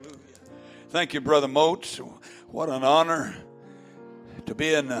Thank you, Brother Moats. What an honor to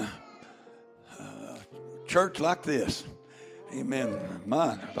be in a church like this. Amen.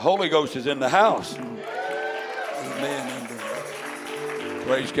 The Holy Ghost is in the house. Amen. And,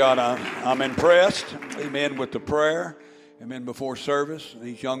 praise God. I'm impressed. Amen. With the prayer. Amen. Before service,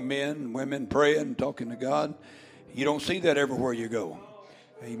 these young men and women praying and talking to God. You don't see that everywhere you go.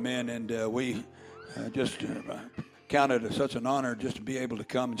 Amen. And we just count it as such an honor just to be able to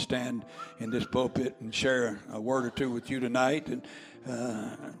come and stand in this pulpit and share a word or two with you tonight. And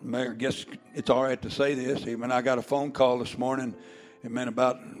I guess it's all right to say this. Amen. I got a phone call this morning. Amen.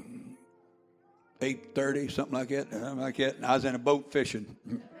 About 8:30, something like that. And I was in a boat fishing.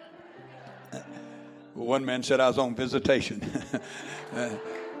 One man said I was on visitation.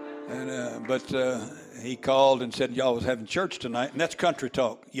 But he called and said y'all was having church tonight. And that's country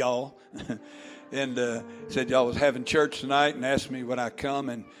talk, y'all. And said y'all was having church tonight and asked me would I come.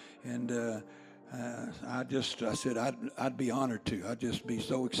 And I said I'd be honored to. I'd just be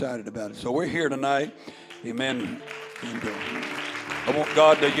so excited about it. So we're here tonight. Amen. And I want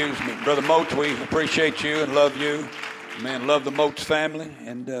God to use me. Brother Moats, we appreciate you and love you. Man, love the Moats family.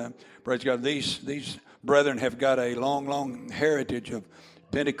 And praise God, these brethren have got a long heritage of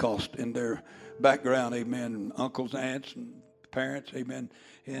Pentecost in their background. Amen. Uncles, aunts, and parents. Amen.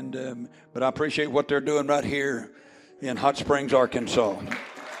 And but I appreciate what they're doing right here in Hot Springs, Arkansas.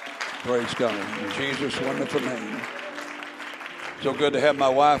 Praise God. In Jesus' wonderful name. So good to have my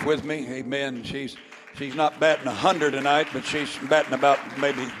wife with me. Amen. She's not batting 100 tonight, but she's batting about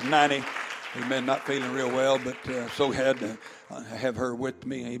maybe 90. Amen. Not feeling real well, but so glad to have her with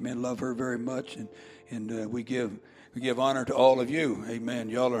me. Amen. Love her very much, and we give honor to all of you. Amen.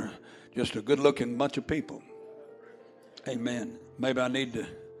 Y'all are just a good-looking bunch of people. Amen. Maybe I need to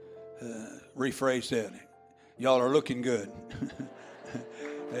rephrase that. Y'all are looking good.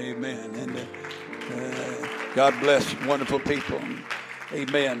 Amen. And God bless wonderful people.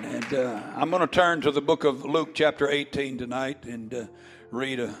 Amen. And I'm going to turn to the book of Luke chapter 18 tonight and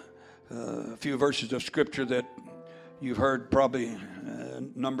read a few verses of scripture that you've heard probably a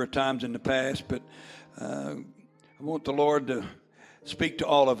number of times in the past. But I want the Lord to speak to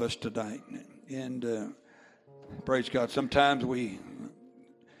all of us tonight. And praise God. Sometimes we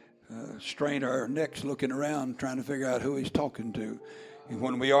strain our necks looking around trying to figure out who he's talking to. And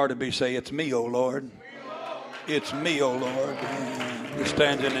when we are to be say, it's me, O Lord. It's me, O Lord. We're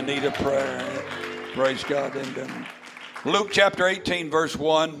standing in need of prayer. Praise God. And Luke chapter 18, verse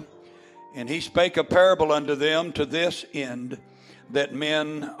 1. And he spake a parable unto them to this end, that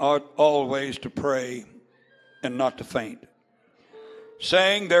men ought always to pray and not to faint.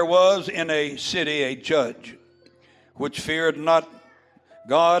 Saying, there was in a city a judge, which feared not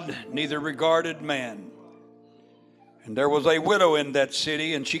God, neither regarded man. And there was a widow in that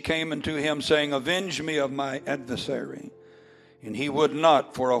city, and she came unto him, saying, avenge me of my adversary. And he would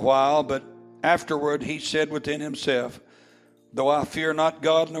not for a while, but afterward he said within himself, though I fear not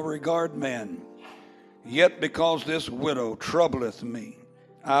God, nor regard man, yet because this widow troubleth me,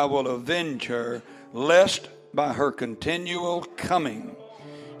 I will avenge her, lest by her continual coming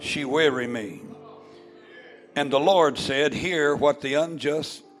she weary me. And the Lord said, hear what the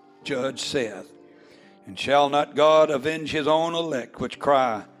unjust judge saith. And shall not God avenge his own elect, which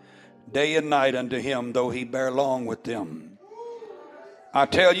cry day and night unto him, though he bear long with them? I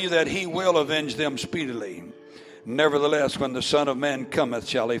tell you that he will avenge them speedily. Nevertheless, when the Son of Man cometh,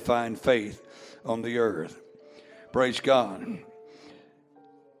 shall he find faith on the earth. Praise God.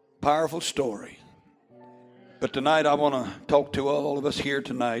 Powerful story. But tonight I want to talk to all of us here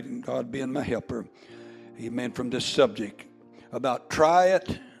tonight, and God being my helper, amen, from this subject about try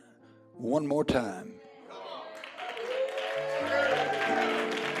it one more time.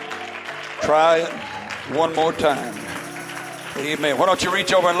 Try it one more time. Amen. Why don't you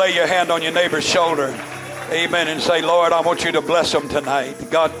reach over and lay your hand on your neighbor's shoulder, amen, and say, Lord, I want you to bless them tonight.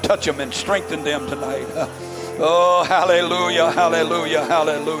 God, touch them and strengthen them tonight. Oh, hallelujah, hallelujah,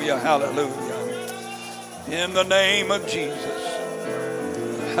 hallelujah, hallelujah. In the name of Jesus.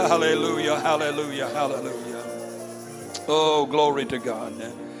 Hallelujah, hallelujah, hallelujah. Oh, glory to God.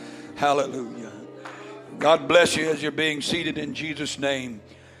 Hallelujah. God bless you as you're being seated in Jesus' name.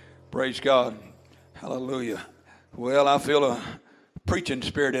 Praise God. Hallelujah. Well, I feel a preaching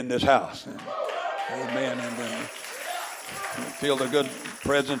spirit in this house. Amen. And feel the good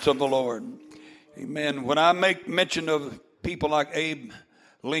presence of the Lord. Amen. When I make mention of people like Abe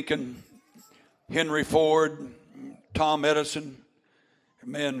Lincoln, Henry Ford, Tom Edison,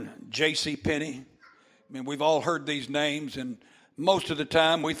 amen, J.C. Penney, I mean, we've all heard these names, and most of the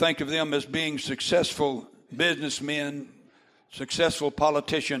time we think of them as being successful businessmen, successful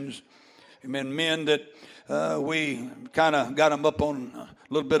politicians, Amen. Men that we kind of got them up on a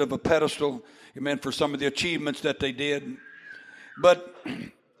little bit of a pedestal, amen, for some of the achievements that they did. But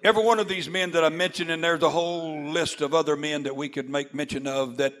every one of these men that I mentioned, and there's a whole list of other men that we could make mention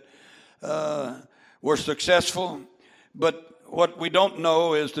of that were successful. But what we don't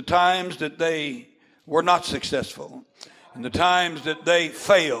know is the times that they were not successful, and the times that they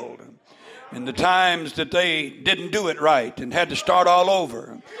failed, and the times that they didn't do it right and had to start all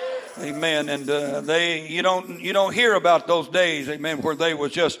over. Amen. And you don't hear about those days, amen, where they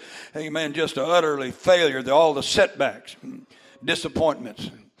was just, amen, just an utterly failure, all the setbacks, disappointments.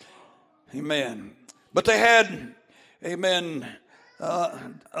 Amen. But they had, amen,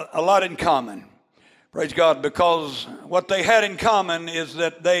 a lot in common. Praise God, because what they had in common is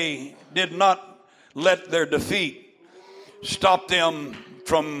that they did not let their defeat stop them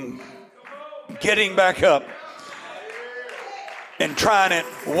from getting back up and trying it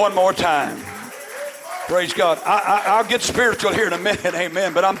one more time. Praise God. I'll get spiritual here in a minute,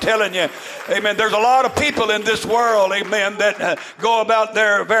 amen. But I'm telling you, amen, there's a lot of people in this world, amen, that go about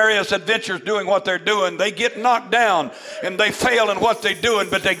their various adventures doing what they're doing. They get knocked down and they fail in what they're doing,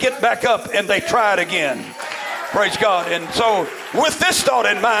 but they get back up and they try it again. Praise God. And so with this thought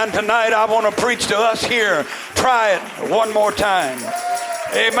in mind tonight, I want to preach to us here. Try it one more time.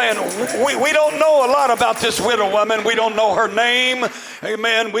 Amen. We don't know a lot about this widow woman. We don't know her name.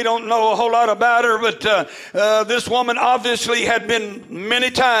 Amen. We don't know a whole lot about her, but this woman obviously had been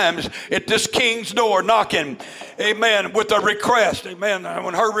many times at this king's door knocking. Amen. With a request. Amen.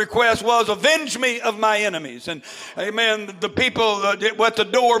 When her request was, avenge me of my enemies. And amen. The people at the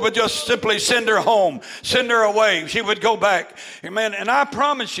door would just simply send her home, send her away. She would go back. Amen. And I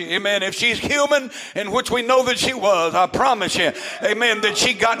promise you, amen, if she's human, in which we know that she was, I promise you, amen, that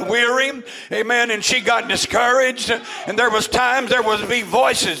she got weary. Amen. And she got discouraged. And there was times there would be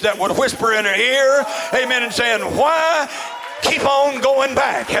voices that would whisper in her ear. Amen. And saying, why keep on going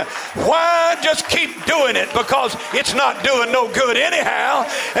back? Why just keep doing it? Because it's not doing no good anyhow.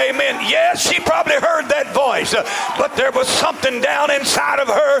 Amen. Yes, she probably heard that voice, but there was something down inside of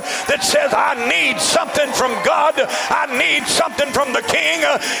her that says, I need something from God. I need something from the King.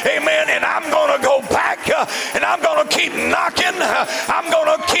 Amen. And I'm going to go back and I'm going to keep knocking. I'm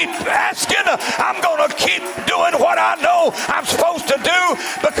going to keep asking. I'm going to keep doing what I know I'm supposed to do,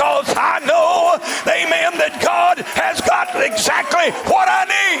 because I know, amen, that God has got exactly what I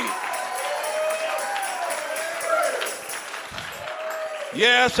need.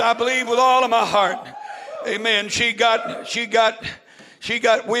 Yes, I believe with all of my heart. Amen. She got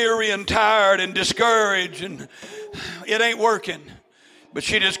weary and tired and discouraged, and it ain't working. But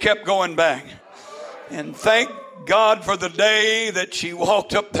she just kept going back. And thank God for the day that she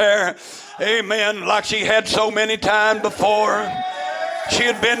walked up there. Amen. Like she had so many times before. She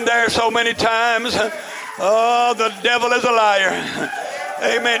had been there so many times. Oh, the devil is a liar.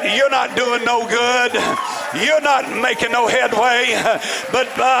 Amen. You're not doing no good. You're not making no headway. But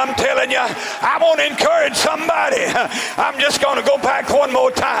I'm telling you, I want to encourage somebody. I'm just going to go back one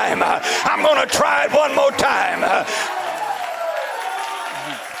more time. I'm going to try it one more time.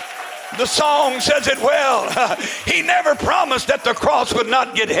 The song says it well. He never promised that the cross would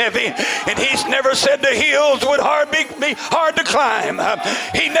not get heavy, and he's never said the hills would be hard to climb.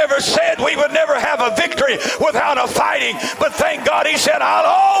 He never said we would never have a victory without a fighting, but thank God he said, I'll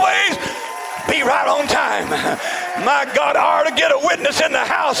always be right on time. My God, I ought to get a witness in the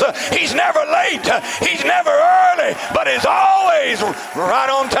house. He's never late. He's never early, but he's always right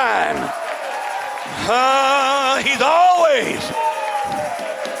on time. He's always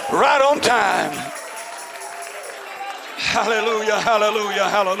right on time. Hallelujah, hallelujah,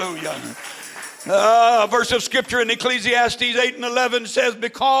 hallelujah. A verse of scripture in Ecclesiastes 8:11 says,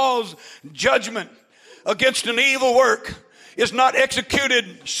 because judgment against an evil work is not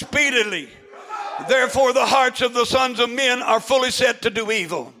executed speedily, therefore the hearts of the sons of men are fully set to do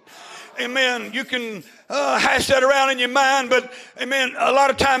evil. Amen. You can hash that around in your mind, but amen, a lot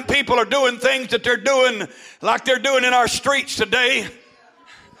of time people are doing things that they're doing like they're doing in our streets today.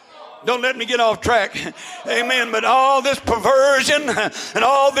 Don't let me get off track. Amen. But all this perversion and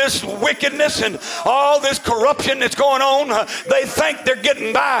all this wickedness and all this corruption that's going on, they think they're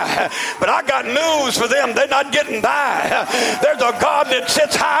getting by. But I got news for them. They're not getting by. There's a God that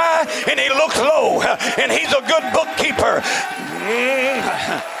sits high and he looks low, and he's a good bookkeeper.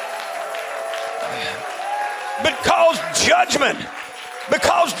 Because judgment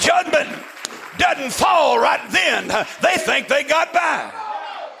doesn't fall right then, they think they got by.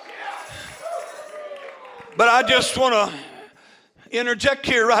 But I just want to interject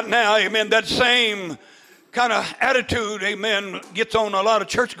here right now, amen, that same kind of attitude, amen, gets on a lot of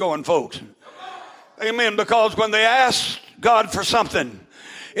church-going folks. Amen. Because when they ask God for something,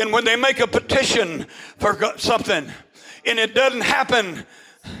 and when they make a petition for something, and it doesn't happen,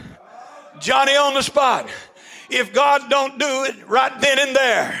 Johnny on the spot, if God don't do it right then and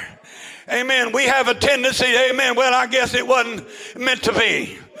there, amen, we have a tendency, amen, well, I guess it wasn't meant to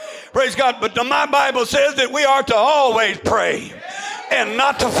be. Praise God. But my Bible says that we are to always pray and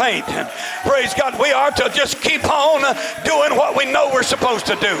not to faint. Praise God. We are to just keep on doing what we know we're supposed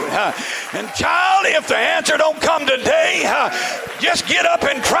to do. And child, if the answer don't come today, just get up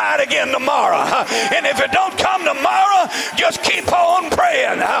and try it again tomorrow. And if it don't come tomorrow, just keep on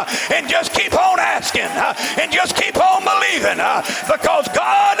praying and just keep on asking and just keep on believing, because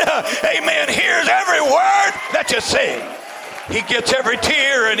God, amen, hears every word that you say. He gets every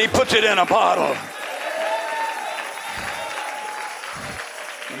tear and he puts it in a bottle.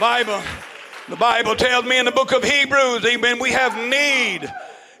 The Bible tells me in the book of Hebrews, amen, we have need.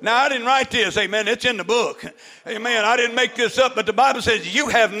 Now, I didn't write this, amen, it's in the book. Amen, I didn't make this up, but the Bible says you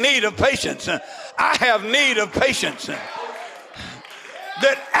have need of patience. I have need of patience.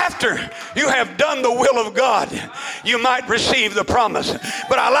 That after you have done the will of God, you might receive the promise.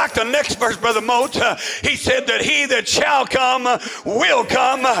 But I like the next verse, Brother Moats. He said that he that shall come will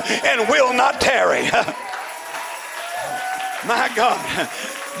come and will not tarry. My God.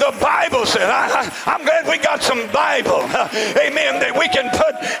 The Bible said, I'm glad we got some Bible, amen, that we can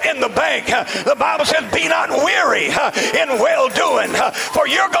put in the bank. The Bible says, be not weary in well-doing, for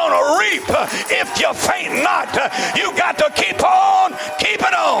you're going to reap if you faint not. You got to keep on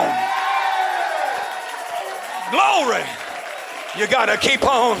keeping on. Glory. You got to keep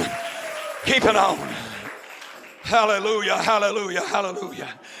on keeping on. Hallelujah, hallelujah, hallelujah.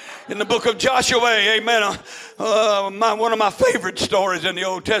 In the book of Joshua, amen, one of my favorite stories in the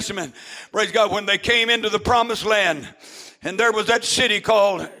Old Testament, praise God, when they came into the promised land, and there was that city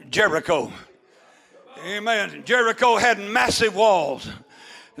called Jericho. Amen. Jericho had massive walls,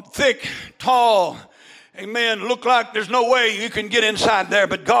 thick, tall, amen, looked like there's no way you can get inside there,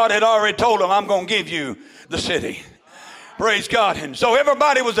 but God had already told them, I'm going to give you the city. Praise God. And so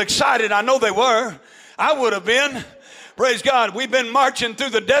everybody was excited. I know they were. I would have been. Praise God. We've been marching through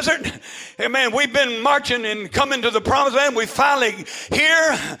the desert. Amen. We've been marching and coming to the promised land. We finally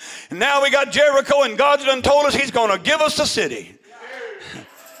here. And now we got Jericho, and God's done told us he's going to give us the city.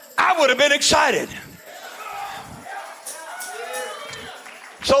 I would have been excited.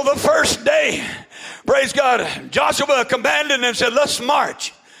 So the first day, praise God, Joshua commanded and said, let's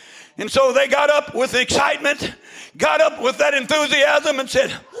march. And so they got up with excitement, got up with that enthusiasm and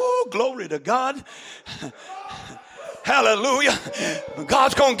said, oh, glory to God. Hallelujah.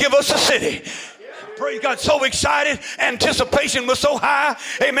 God's going to give us a city. Praise God. So excited. Anticipation was so high.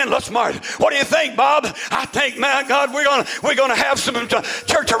 Amen. Let's march. What do you think, Bob? I think, man, God, we're going to have some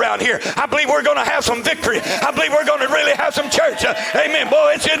church around here. I believe we're going to have some victory. I believe we're going to really have some church. Amen.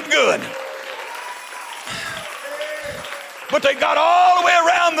 Boy, it's in good. But they got all the way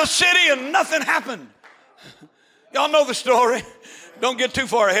around the city and nothing happened. Y'all know the story. Don't get too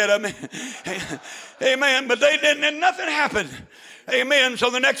far ahead of me. Amen. But they didn't, and nothing happened. Amen.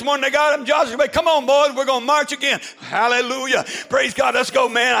 So the next morning they got him. Joshua said, come on, boys. We're going to march again. Hallelujah. Praise God. Let's go,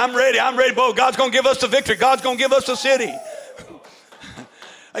 man. I'm ready. I'm ready, boy. God's going to give us the victory. God's going to give us the city.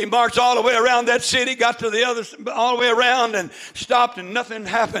 He marched all the way around that city, got to the other, all the way around and stopped, and nothing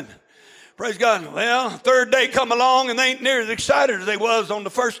happened. Praise God. Well, third day come along, and they ain't near as excited as they was on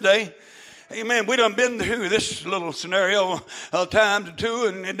the first day. Amen. We done been through this little scenario a time or two,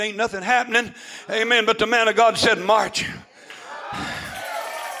 and it ain't nothing happening. Amen. But the man of God said, march.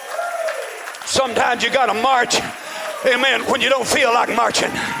 Sometimes you got to march, amen, when you don't feel like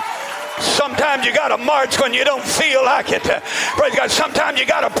marching. Sometimes you got to march when you don't feel like it. Praise God. Sometimes you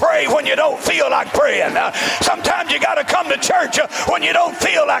got to pray when you don't feel like praying. Sometimes you got to come to church when you don't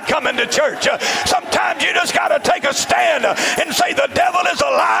feel like coming to church. Sometimes you just got to take a stand and say the devil is a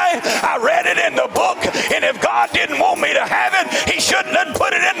lie. I read it in the book, and if God didn't want me to have it, he shouldn't have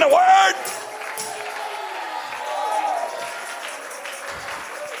put it in the word.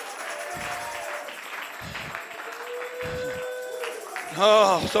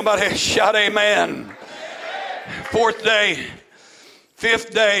 Oh, somebody shout amen. Fourth day,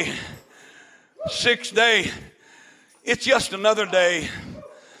 fifth day, sixth day. It's just another day.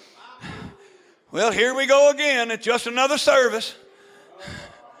 Well, here we go again. It's just another service.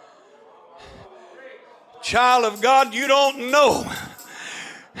 Child of God, you don't know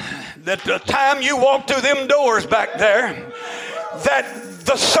that the time you walk through them doors back there, that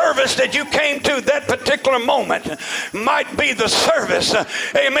the service that you came to that particular moment might be the service,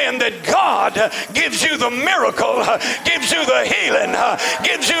 amen, that God gives you the miracle, gives you the healing,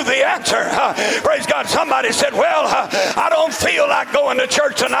 gives you the answer. Praise God. Somebody said, well, I don't feel like going to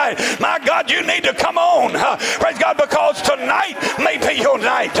church tonight. My God, you need to come on. Praise God, because tonight may be your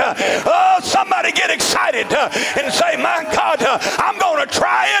night. Oh, somebody get excited and say, my God, I'm going to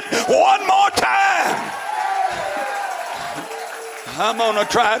try it one more time. I'm going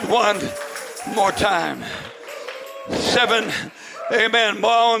to try it one more time. 7, amen.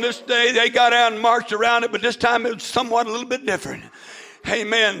 Well, on this day, they got out and marched around it, but this time it was somewhat a little bit different.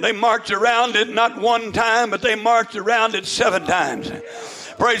 Amen. They marched around it not one time, but they marched around it 7 times.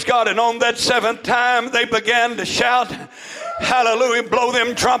 Praise God. And on that 7th time, they began to shout, hallelujah, blow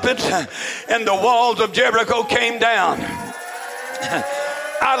them trumpets, and the walls of Jericho came down.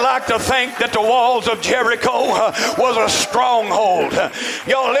 I like to think that the walls of Jericho was a stronghold.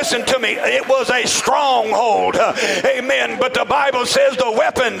 Y'all listen to me. It was a stronghold. Amen. But the Bible says the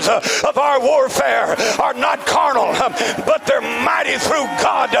weapons of our warfare are not carnal, but they're mighty through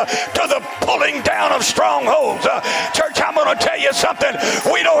God to the pulling down of strongholds. Church, I'm going to tell you something.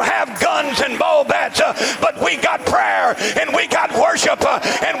 We don't have guns and ball bats, but we got prayer and we got worship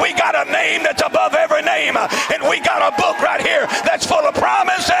and we got a name that's above every name, and we got a book right here that's full of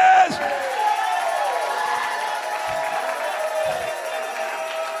promise.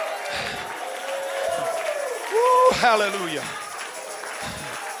 Woo, hallelujah.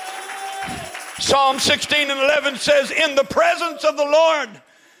 Psalm 16:11 says, in the presence of the Lord,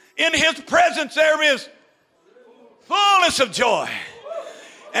 in his presence there is fullness of joy,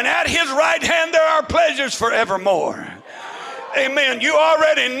 and at his right hand there are pleasures forevermore. Amen. You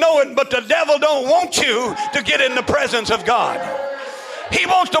already know it, but the devil don't want you to get in the presence of God. He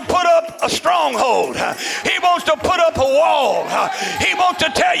wants to put up a stronghold. He wants to put up a wall. He wants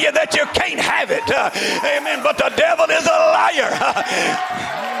to tell you that you can't have it. Amen. But the devil is a liar.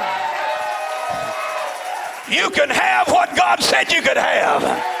 You can have what God said you could have.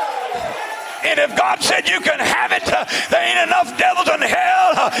 And if God said you can have it, there ain't enough devils in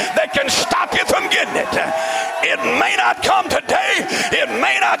hell that can stop you from getting it. It may not come today, it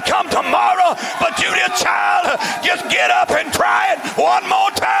may not come tomorrow, but you, dear child, just get up and try it one more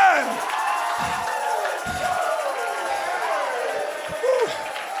time.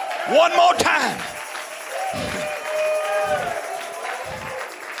 One more time.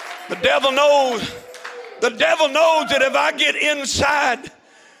 The devil knows that if I get inside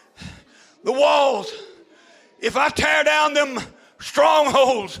the walls, if I tear down them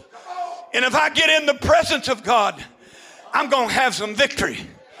strongholds, and if I get in the presence of God, I'm going to have some victory.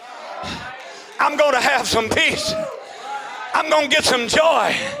 I'm going to have some peace. I'm going to get some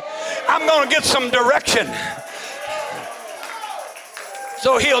joy. I'm going to get some direction.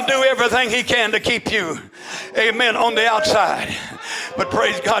 So he'll do everything he can to keep you, amen, on the outside. But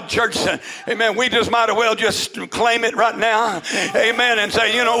praise God, church, amen, we just might as well just claim it right now, amen, and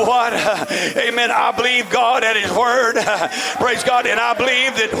say, you know what, amen, I believe God at his word, praise God, and I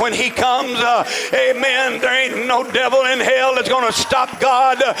believe that when he comes, amen, there ain't no devil in hell that's going to stop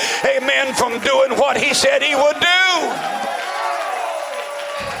God, amen, from doing what he said he would do.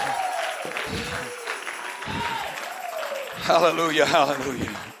 Hallelujah, hallelujah.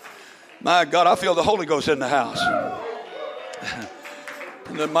 My God, I feel the Holy Ghost in the house.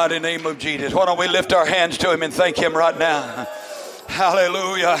 In the mighty name of Jesus. Why don't we lift our hands to him and thank him right now?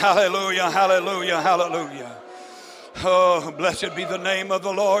 Hallelujah, hallelujah, hallelujah, hallelujah. Oh, blessed be the name of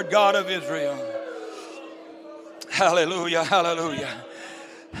the Lord God of Israel. Hallelujah, hallelujah.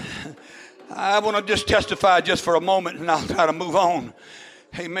 I want to just testify just for a moment and I'll try to move on.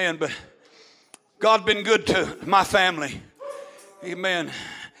 Amen. But God's been good to my family. Amen.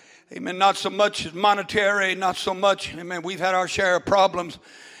 Amen. Not so much monetary, not so much. Amen. We've had our share of problems.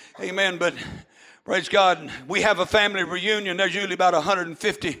 Amen. But praise God, we have a family reunion. There's usually about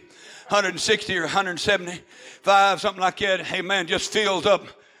 150, 160 or 175, something like that. Amen. Just fills up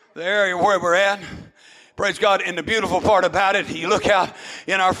the area where we're at. Praise God. And the beautiful part about it, you look out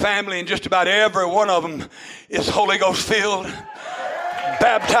in our family and just about every one of them is Holy Ghost filled.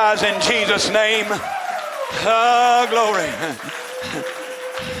 Baptized in Jesus' name. Oh, glory.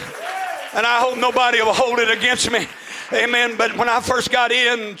 And I hope nobody will hold it against me. Amen. But when I first got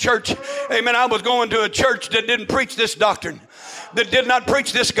in church, amen, I was going to a church that didn't preach this doctrine, that did not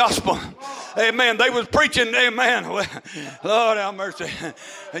preach this gospel. Amen. They was preaching, amen. Lord have mercy.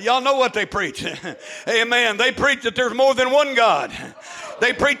 Y'all know what they preach. Amen. They preach that there's more than one God.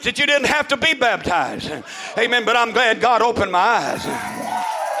 They preach that you didn't have to be baptized. Amen. But I'm glad God opened my eyes.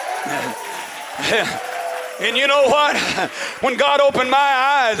 And you know what? When God opened my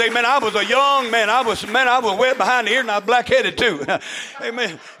eyes, amen, I was a young man. I was wet behind the ear and I was black-headed too.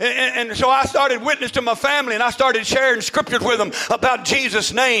 Amen. And so I started witnessing to my family and I started sharing scriptures with them about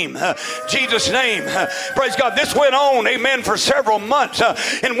Jesus' name. Jesus' name. Praise God. This went on, amen, for several months.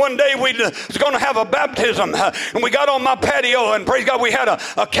 And one day we was going to have a baptism. And we got on my patio and praise God, we had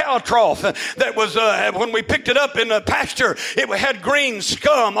a cow trough that was, when we picked it up in the pasture, it had green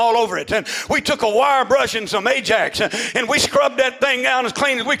scum all over it. And we took a wire brush and some Ajax and we scrubbed that thing down as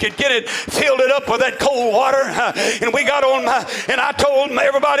clean as we could get it, filled it up with that cold water. And we got on and I told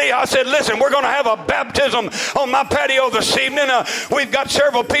everybody, I said, listen, we're going to have a baptism on my patio this evening. We've got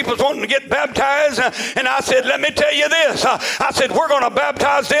several people wanting to get baptized. And I said, let me tell you this. I said, we're going to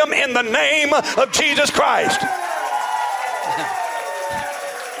baptize them in the name of Jesus Christ.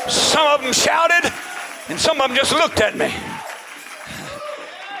 Some of them shouted and some of them just looked at me.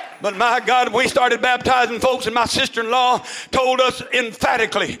 But my God, we started baptizing folks, and my sister-in-law told us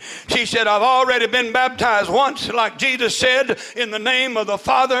emphatically, she said, I've already been baptized once, like Jesus said, in the name of the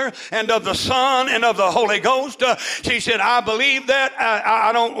Father and of the Son and of the Holy Ghost. She said, I believe that.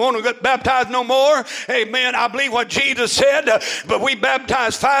 I don't want to get baptized no more. Amen. I believe what Jesus said. But we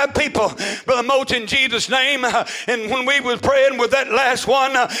baptized 5 people, Brother Moats, in Jesus' name. And when we was praying with that last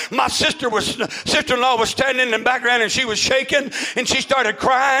one, my sister-in-law was standing in the background, and she was shaking, and she started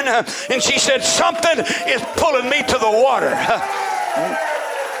crying. And she said, something is pulling me to the water.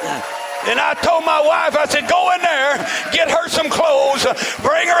 And I told my wife, I said, go in there, get her some clothes,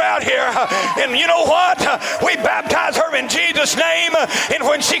 bring her out here. And you know what? We baptized her in Jesus' name. And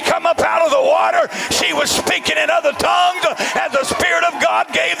when she come up out of the water, she was speaking in other tongues as the Spirit of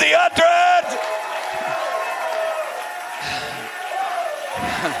God gave the utterance.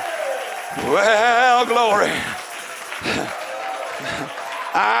 Well, glory.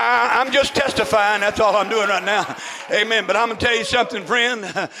 I'm just testifying. That's all I'm doing right now. Amen. But I'm going to tell you something, friend.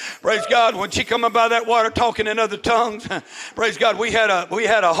 Praise God. When she come up out of that water talking in other tongues, praise God, we had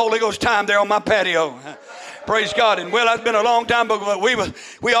a Holy Ghost time there on my patio. Praise God. And well, that's been a long time, but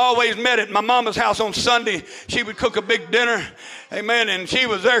we always met at my mama's house on Sunday. She would cook a big dinner. Amen. And she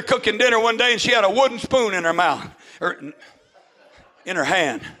was there cooking dinner one day, and she had a wooden spoon in her mouth, or in her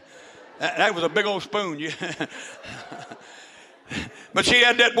hand. That was a big old spoon. But she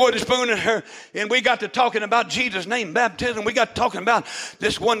had that wooden spoon in her, and we got to talking about Jesus' name, baptism. We got talking about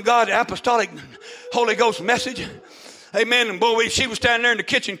this one God, apostolic Holy Ghost message. Amen. And boy, she was standing there in the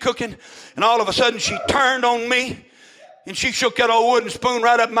kitchen cooking, and all of a sudden she turned on me, and she shook that old wooden spoon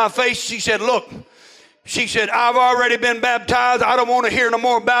right up in my face. She said, look, she said, I've already been baptized. I don't want to hear no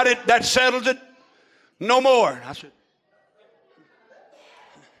more about it. That settles it. No more. I said,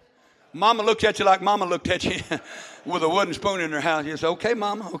 Mama looked at you like Mama looked at you. With a wooden spoon in her house. You say, okay,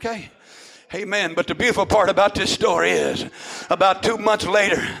 Mama, okay. Amen. But the beautiful part about this story is, about 2 months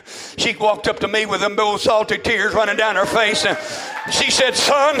later, she walked up to me with them old salty tears running down her face. She said,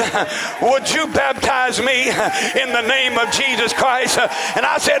 son, would you baptize me in the name of Jesus Christ? And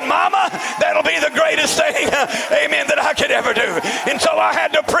I said, Mama, that'll be the greatest thing, amen, that I could ever do. And so I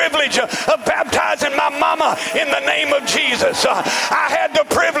had the privilege of baptizing my mama in the name of Jesus. I had the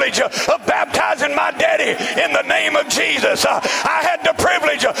privilege of baptizing my daddy in the name of Jesus. I had the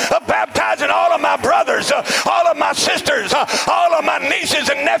privilege of baptizing all of my brothers, all of my sisters, all of my nieces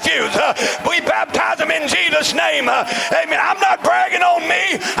and nephews. We baptize them in Jesus' name. Amen. I'm not bragging on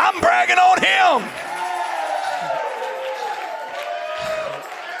me. I'm bragging on him.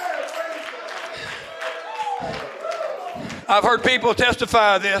 I've heard people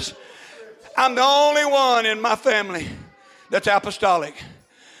testify this. I'm the only one in my family that's apostolic.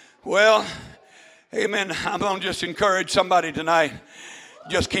 Well, amen. I'm going to just encourage somebody tonight.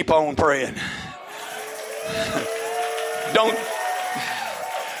 Just keep on praying. Don't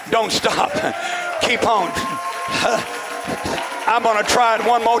stop. Keep on. I'm going to try it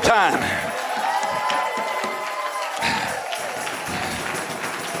one more time.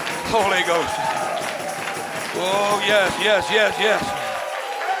 Holy Ghost. Oh, yes, yes, yes, yes.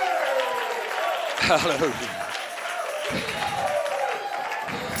 Hallelujah.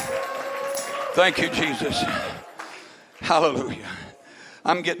 Thank you, Jesus. Hallelujah.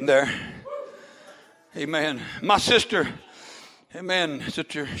 I'm getting there. Amen. My sister, amen,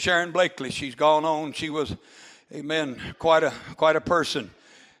 Sister Sharon Blakely, she's gone on. She was, amen, quite a person.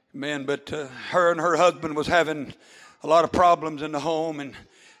 Amen. But her and her husband was having a lot of problems in the home, and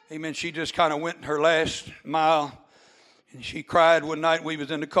amen, she just kind of went her last mile. And she cried one night. We was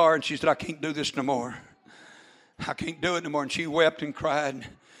in the car, and she said, I can't do this no more. I can't do it no more. And she wept and cried.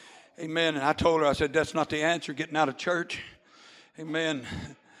 Amen. And I told her, I said, that's not the answer, getting out of church. Amen.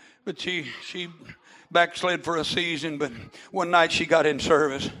 But she backslid for a season, but one night she got in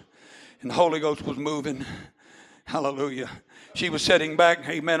service and the Holy Ghost was moving. Hallelujah. She was sitting back,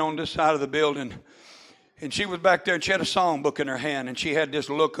 amen, on this side of the building. And she was back there and she had a songbook in her hand and she had this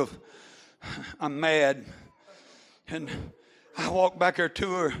look of, I'm mad. And I walked back there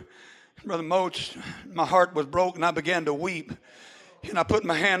to her. Brother Moats, my heart was broken. I began to weep. And I put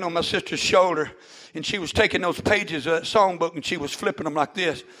my hand on my sister's shoulder. And she was taking those pages of that songbook and she was flipping them like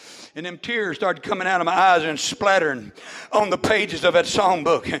this. And them tears started coming out of my eyes and splattering on the pages of that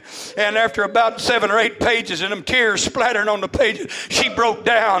songbook. And after about 7 or 8 pages and them tears splattering on the pages, she broke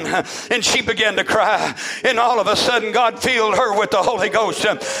down and she began to cry. And all of a sudden God filled her with the Holy Ghost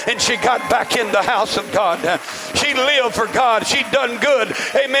and she got back in the house of God. She lived for God. She done good.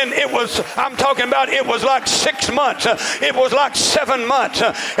 Amen. It was like 6 months. It was like 7 months.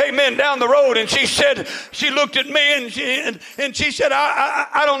 Amen. Down the road. And she said, she looked at me and she said,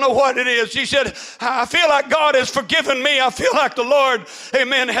 I don't know what it is. She said, I feel like God has forgiven me. I feel like the Lord,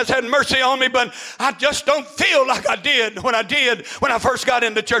 amen, has had mercy on me, but I just don't feel like I did when I first got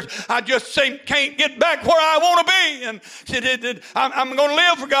into church. I just can't get back where I want to be. And she said, I'm going to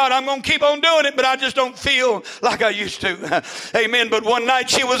live for God. I'm going to keep on doing it, but I just don't feel like I used to. Amen. But one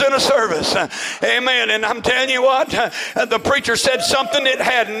night she was in a service. Amen. And I'm telling you what, the preacher said something. It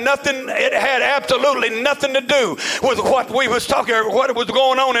had absolutely nothing to do with what we was talking, or what was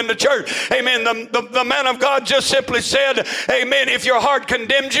going on in the church. Amen. The man of God just simply said, amen, if your heart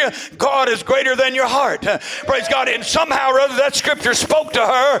condemns you, God is greater than your heart. Praise God. And somehow or other that scripture spoke to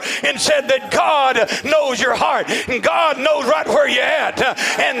her and said that God knows your heart and God knows right where you're at.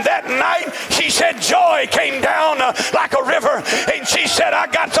 And that night she said joy came down like a river. And she said,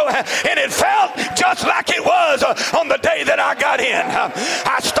 and it felt just like it was on the day that I got in.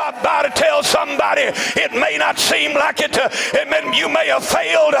 I stopped by to tell somebody it may not seem like it. Amen. You may have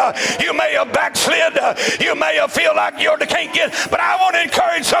failed. You may have backslid. You may have feel like you can't get. But I want to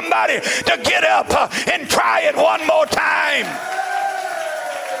encourage somebody to get up and try it one more time.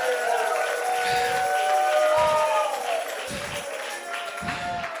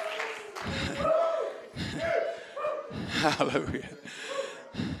 Hallelujah.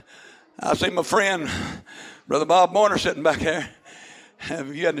 I see my friend, Brother Bob Warner, sitting back there.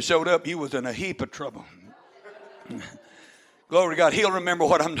 If you hadn't showed up, you was in a heap of trouble. Glory to God. He'll remember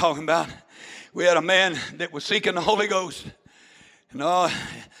what I'm talking about. We had a man that was seeking the Holy Ghost. And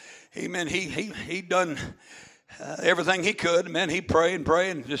amen, he done everything he could. Man, he prayed and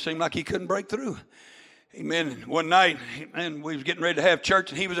prayed, and it just seemed like he couldn't break through. Amen. One night, and we was getting ready to have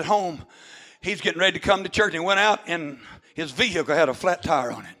church, and he was at home. He's getting ready to come to church, and he went out, and his vehicle had a flat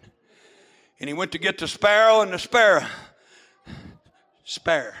tire on it. And he went to get the sparrow, and the spare.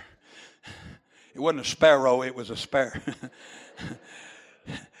 It wasn't a sparrow, it was a spare.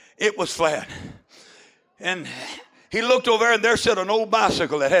 It was flat. And he looked over there, and there sat an old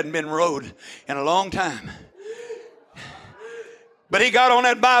bicycle that hadn't been rode in a long time. But he got on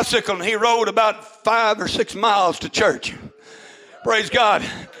that bicycle and he rode about 5 or 6 miles to church. Praise God.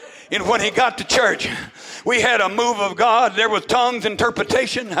 And when he got to church, we had a move of God. There was tongues,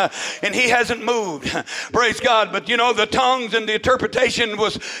 interpretation, and he hasn't moved. Praise God. But you know, the tongues and the interpretation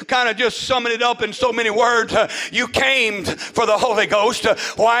was kind of just summing it up in so many words. You came for the Holy Ghost.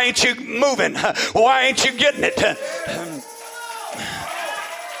 Why ain't you moving? Why ain't you getting it?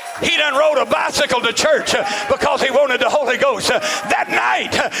 He done rode a bicycle to church because he wanted the Holy Ghost. That night,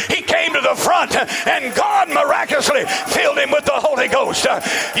 he came to the front and God miraculously filled him with the Holy Ghost.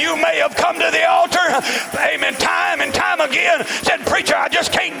 You may have come to the altar, amen, time and time again, said, preacher, I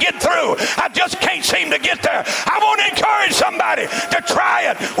just can't get through. I just can't seem to get there. I want to encourage somebody to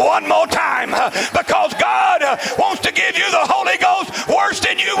try it one more time because God wants to give you the Holy Ghost worse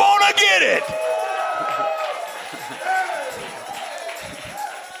than you want to get it.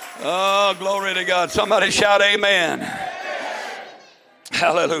 Oh, glory to God. Somebody shout amen.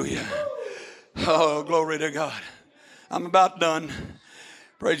 Hallelujah. Oh, glory to God. I'm about done.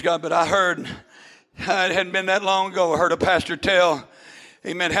 Praise God. But I heard, it hadn't been that long ago, I heard a pastor tell,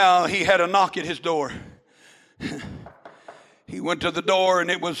 amen, how he had a knock at his door. He went to the door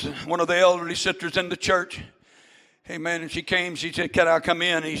and it was one of the elderly sisters in the church. Amen. And she came, she said, can I come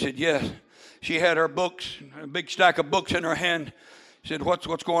in? And he said, yes. She had her books, a big stack of books in her hand. He said,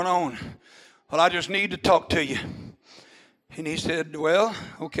 what's going on? Well, I just need to talk to you. And he said, well,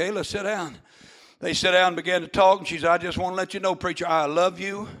 okay, let's sit down. They sat down and began to talk. And she said, I just want to let you know, preacher, I love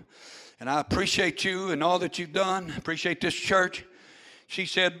you. And I appreciate you and all that you've done. I appreciate this church. She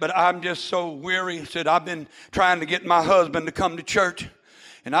said, but I'm just so weary. She said, I've been trying to get my husband to come to church.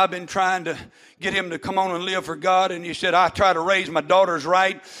 And I've been trying to get him to come on and live for God. And he said, I try to raise my daughters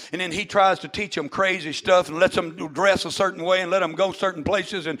right. And then he tries to teach them crazy stuff and lets them dress a certain way and let them go certain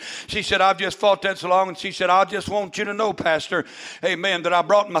places. And she said, I've just fought that so long. And she said, I just want you to know, Pastor, amen, that I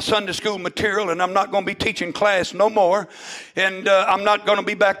brought my Sunday school material and I'm not going to be teaching class no more. And I'm not going to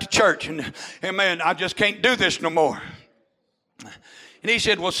be back to church. And amen, I just can't do this no more. And he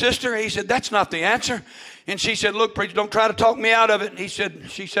said, well, sister, he said, that's not the answer. And she said, look, preacher, don't try to talk me out of it. And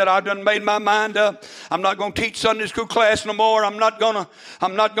she said, I've done made my mind up. I'm not going to teach Sunday school class no more. I'm not going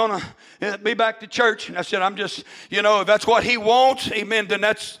to be back to church. And I said, I'm just, if that's what he wants, amen, then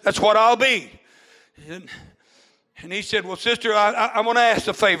that's what I'll be. And he said, well, sister, I want to ask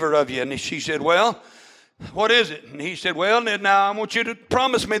a favor of you. And she said, well, what is it? And he said, well, now I want you to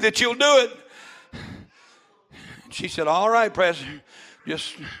promise me that you'll do it. And she said, all right, Pastor,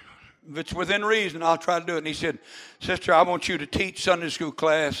 just if it's within reason, I'll try to do it. And he said, sister, I want you to teach Sunday school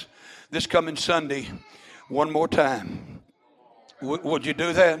class this coming Sunday one more time. Would you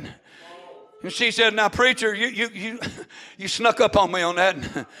do that? And she said, now, preacher, you snuck up on me on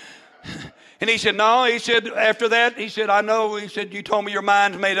that. And he said, no. He said, after that, he said, I know. He said, you told me your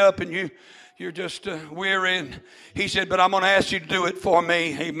mind's made up and you're just weary. And he said, but I'm going to ask you to do it for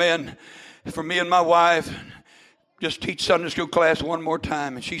me. Amen. For me and my wife. Just teach Sunday school class one more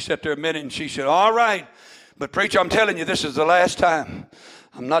time. And she sat there a minute and she said, all right. But preacher, I'm telling you, this is the last time.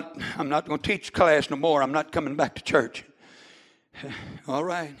 I'm not going to teach class no more. I'm not coming back to church. All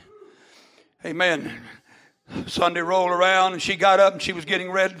right. Amen. Sunday rolled around and she got up and she was getting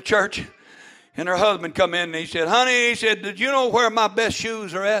ready to church. And her husband come in and he said, honey, he said, did you know where my best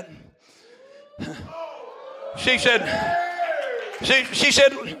shoes are at? She said,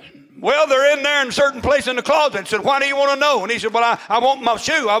 well, they're in there in a certain place in the closet. And said, why do you want to know? And he said, well, I want my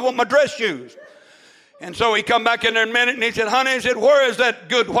shoe. I want my dress shoes. And so he come back in there in a minute and he said, honey, he said, where is that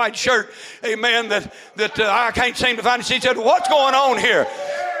good white shirt, amen, that I can't seem to find it? She said, what's going on here?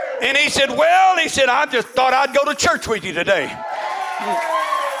 And he said, well, he said, I just thought I'd go to church with you today.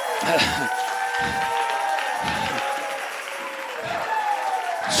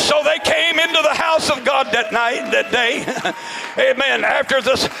 So they came into the house of God that day. Amen. After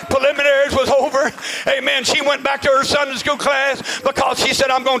the preliminaries was over, amen, she went back to her Sunday school class because she said,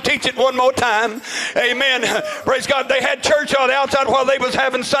 I'm going to teach it one more time. Amen. Praise God. They had church on the outside while they was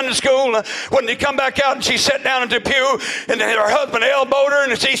having Sunday school. When they come back out and she sat down in the pew and her husband elbowed her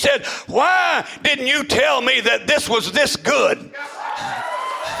and she said, why didn't you tell me that this was this good?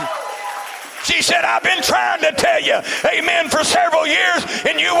 She said, I've been trying to tell you, amen, for several years,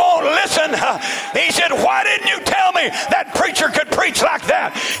 and you won't listen. He said, why didn't you tell me that preacher could preach like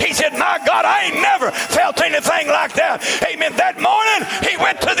that? He said, my God, I ain't never felt anything like that. Amen. That morning, he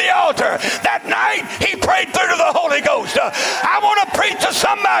went to the altar. That night, he prayed through to the Holy Ghost. I want to preach to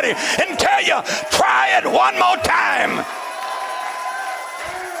somebody and tell you, try it one more time.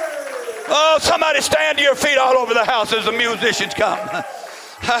 Oh, somebody stand to your feet all over the house as the musicians come.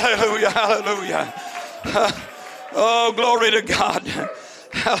 Hallelujah, hallelujah. Oh, glory to God.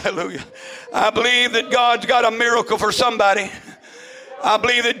 Hallelujah. I believe that God's got a miracle for somebody. I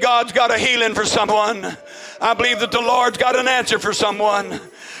believe that God's got a healing for someone. I believe that the Lord's got an answer for someone.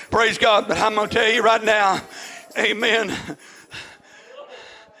 Praise God. But I'm going to tell you right now, amen,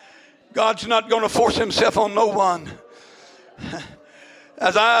 God's not going to force himself on no one.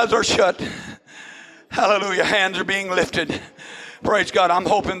 As eyes are shut, hallelujah, hands are being lifted. Praise God. I'm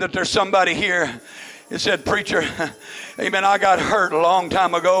hoping that there's somebody here that said, preacher, amen, I got hurt a long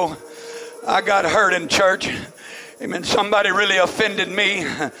time ago. I got hurt in church. Amen. Somebody really offended me.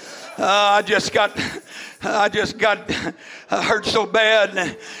 I just got hurt so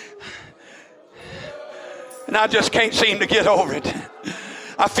bad. And I just can't seem to get over it.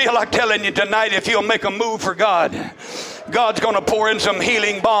 I feel like telling you tonight, if you'll make a move for God, God's going to pour in some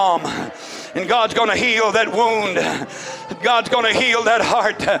healing balm. And God's going to heal that wound. God's going to heal that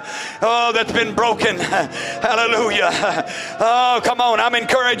heart, that's been broken. Hallelujah. Oh, come on. I'm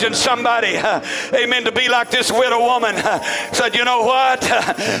encouraging somebody, amen, to be like this widow woman. Said, you know what?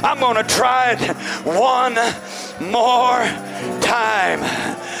 I'm going to try it one more time.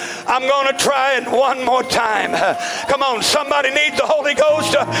 I'm going to try it one more time. Come on, somebody needs the Holy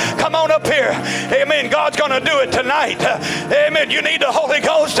Ghost. Come on up here. Amen. God's going to do it tonight. Amen. You need the Holy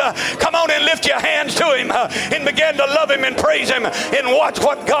Ghost. Come on and lift your hands to him and begin to love him and praise him and watch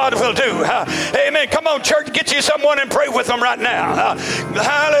what God will do. Amen. Come on, church, get you someone and pray with them right now.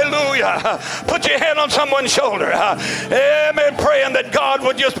 Hallelujah. Put your hand on someone's shoulder. Amen. Praying that God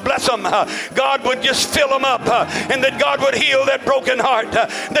would just bless them. God would just fill them up and that God would heal that broken heart.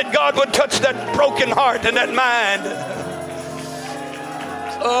 That God would touch that broken heart and that mind.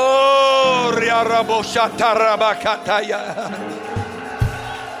 Oh, riaraboshatarabakataya.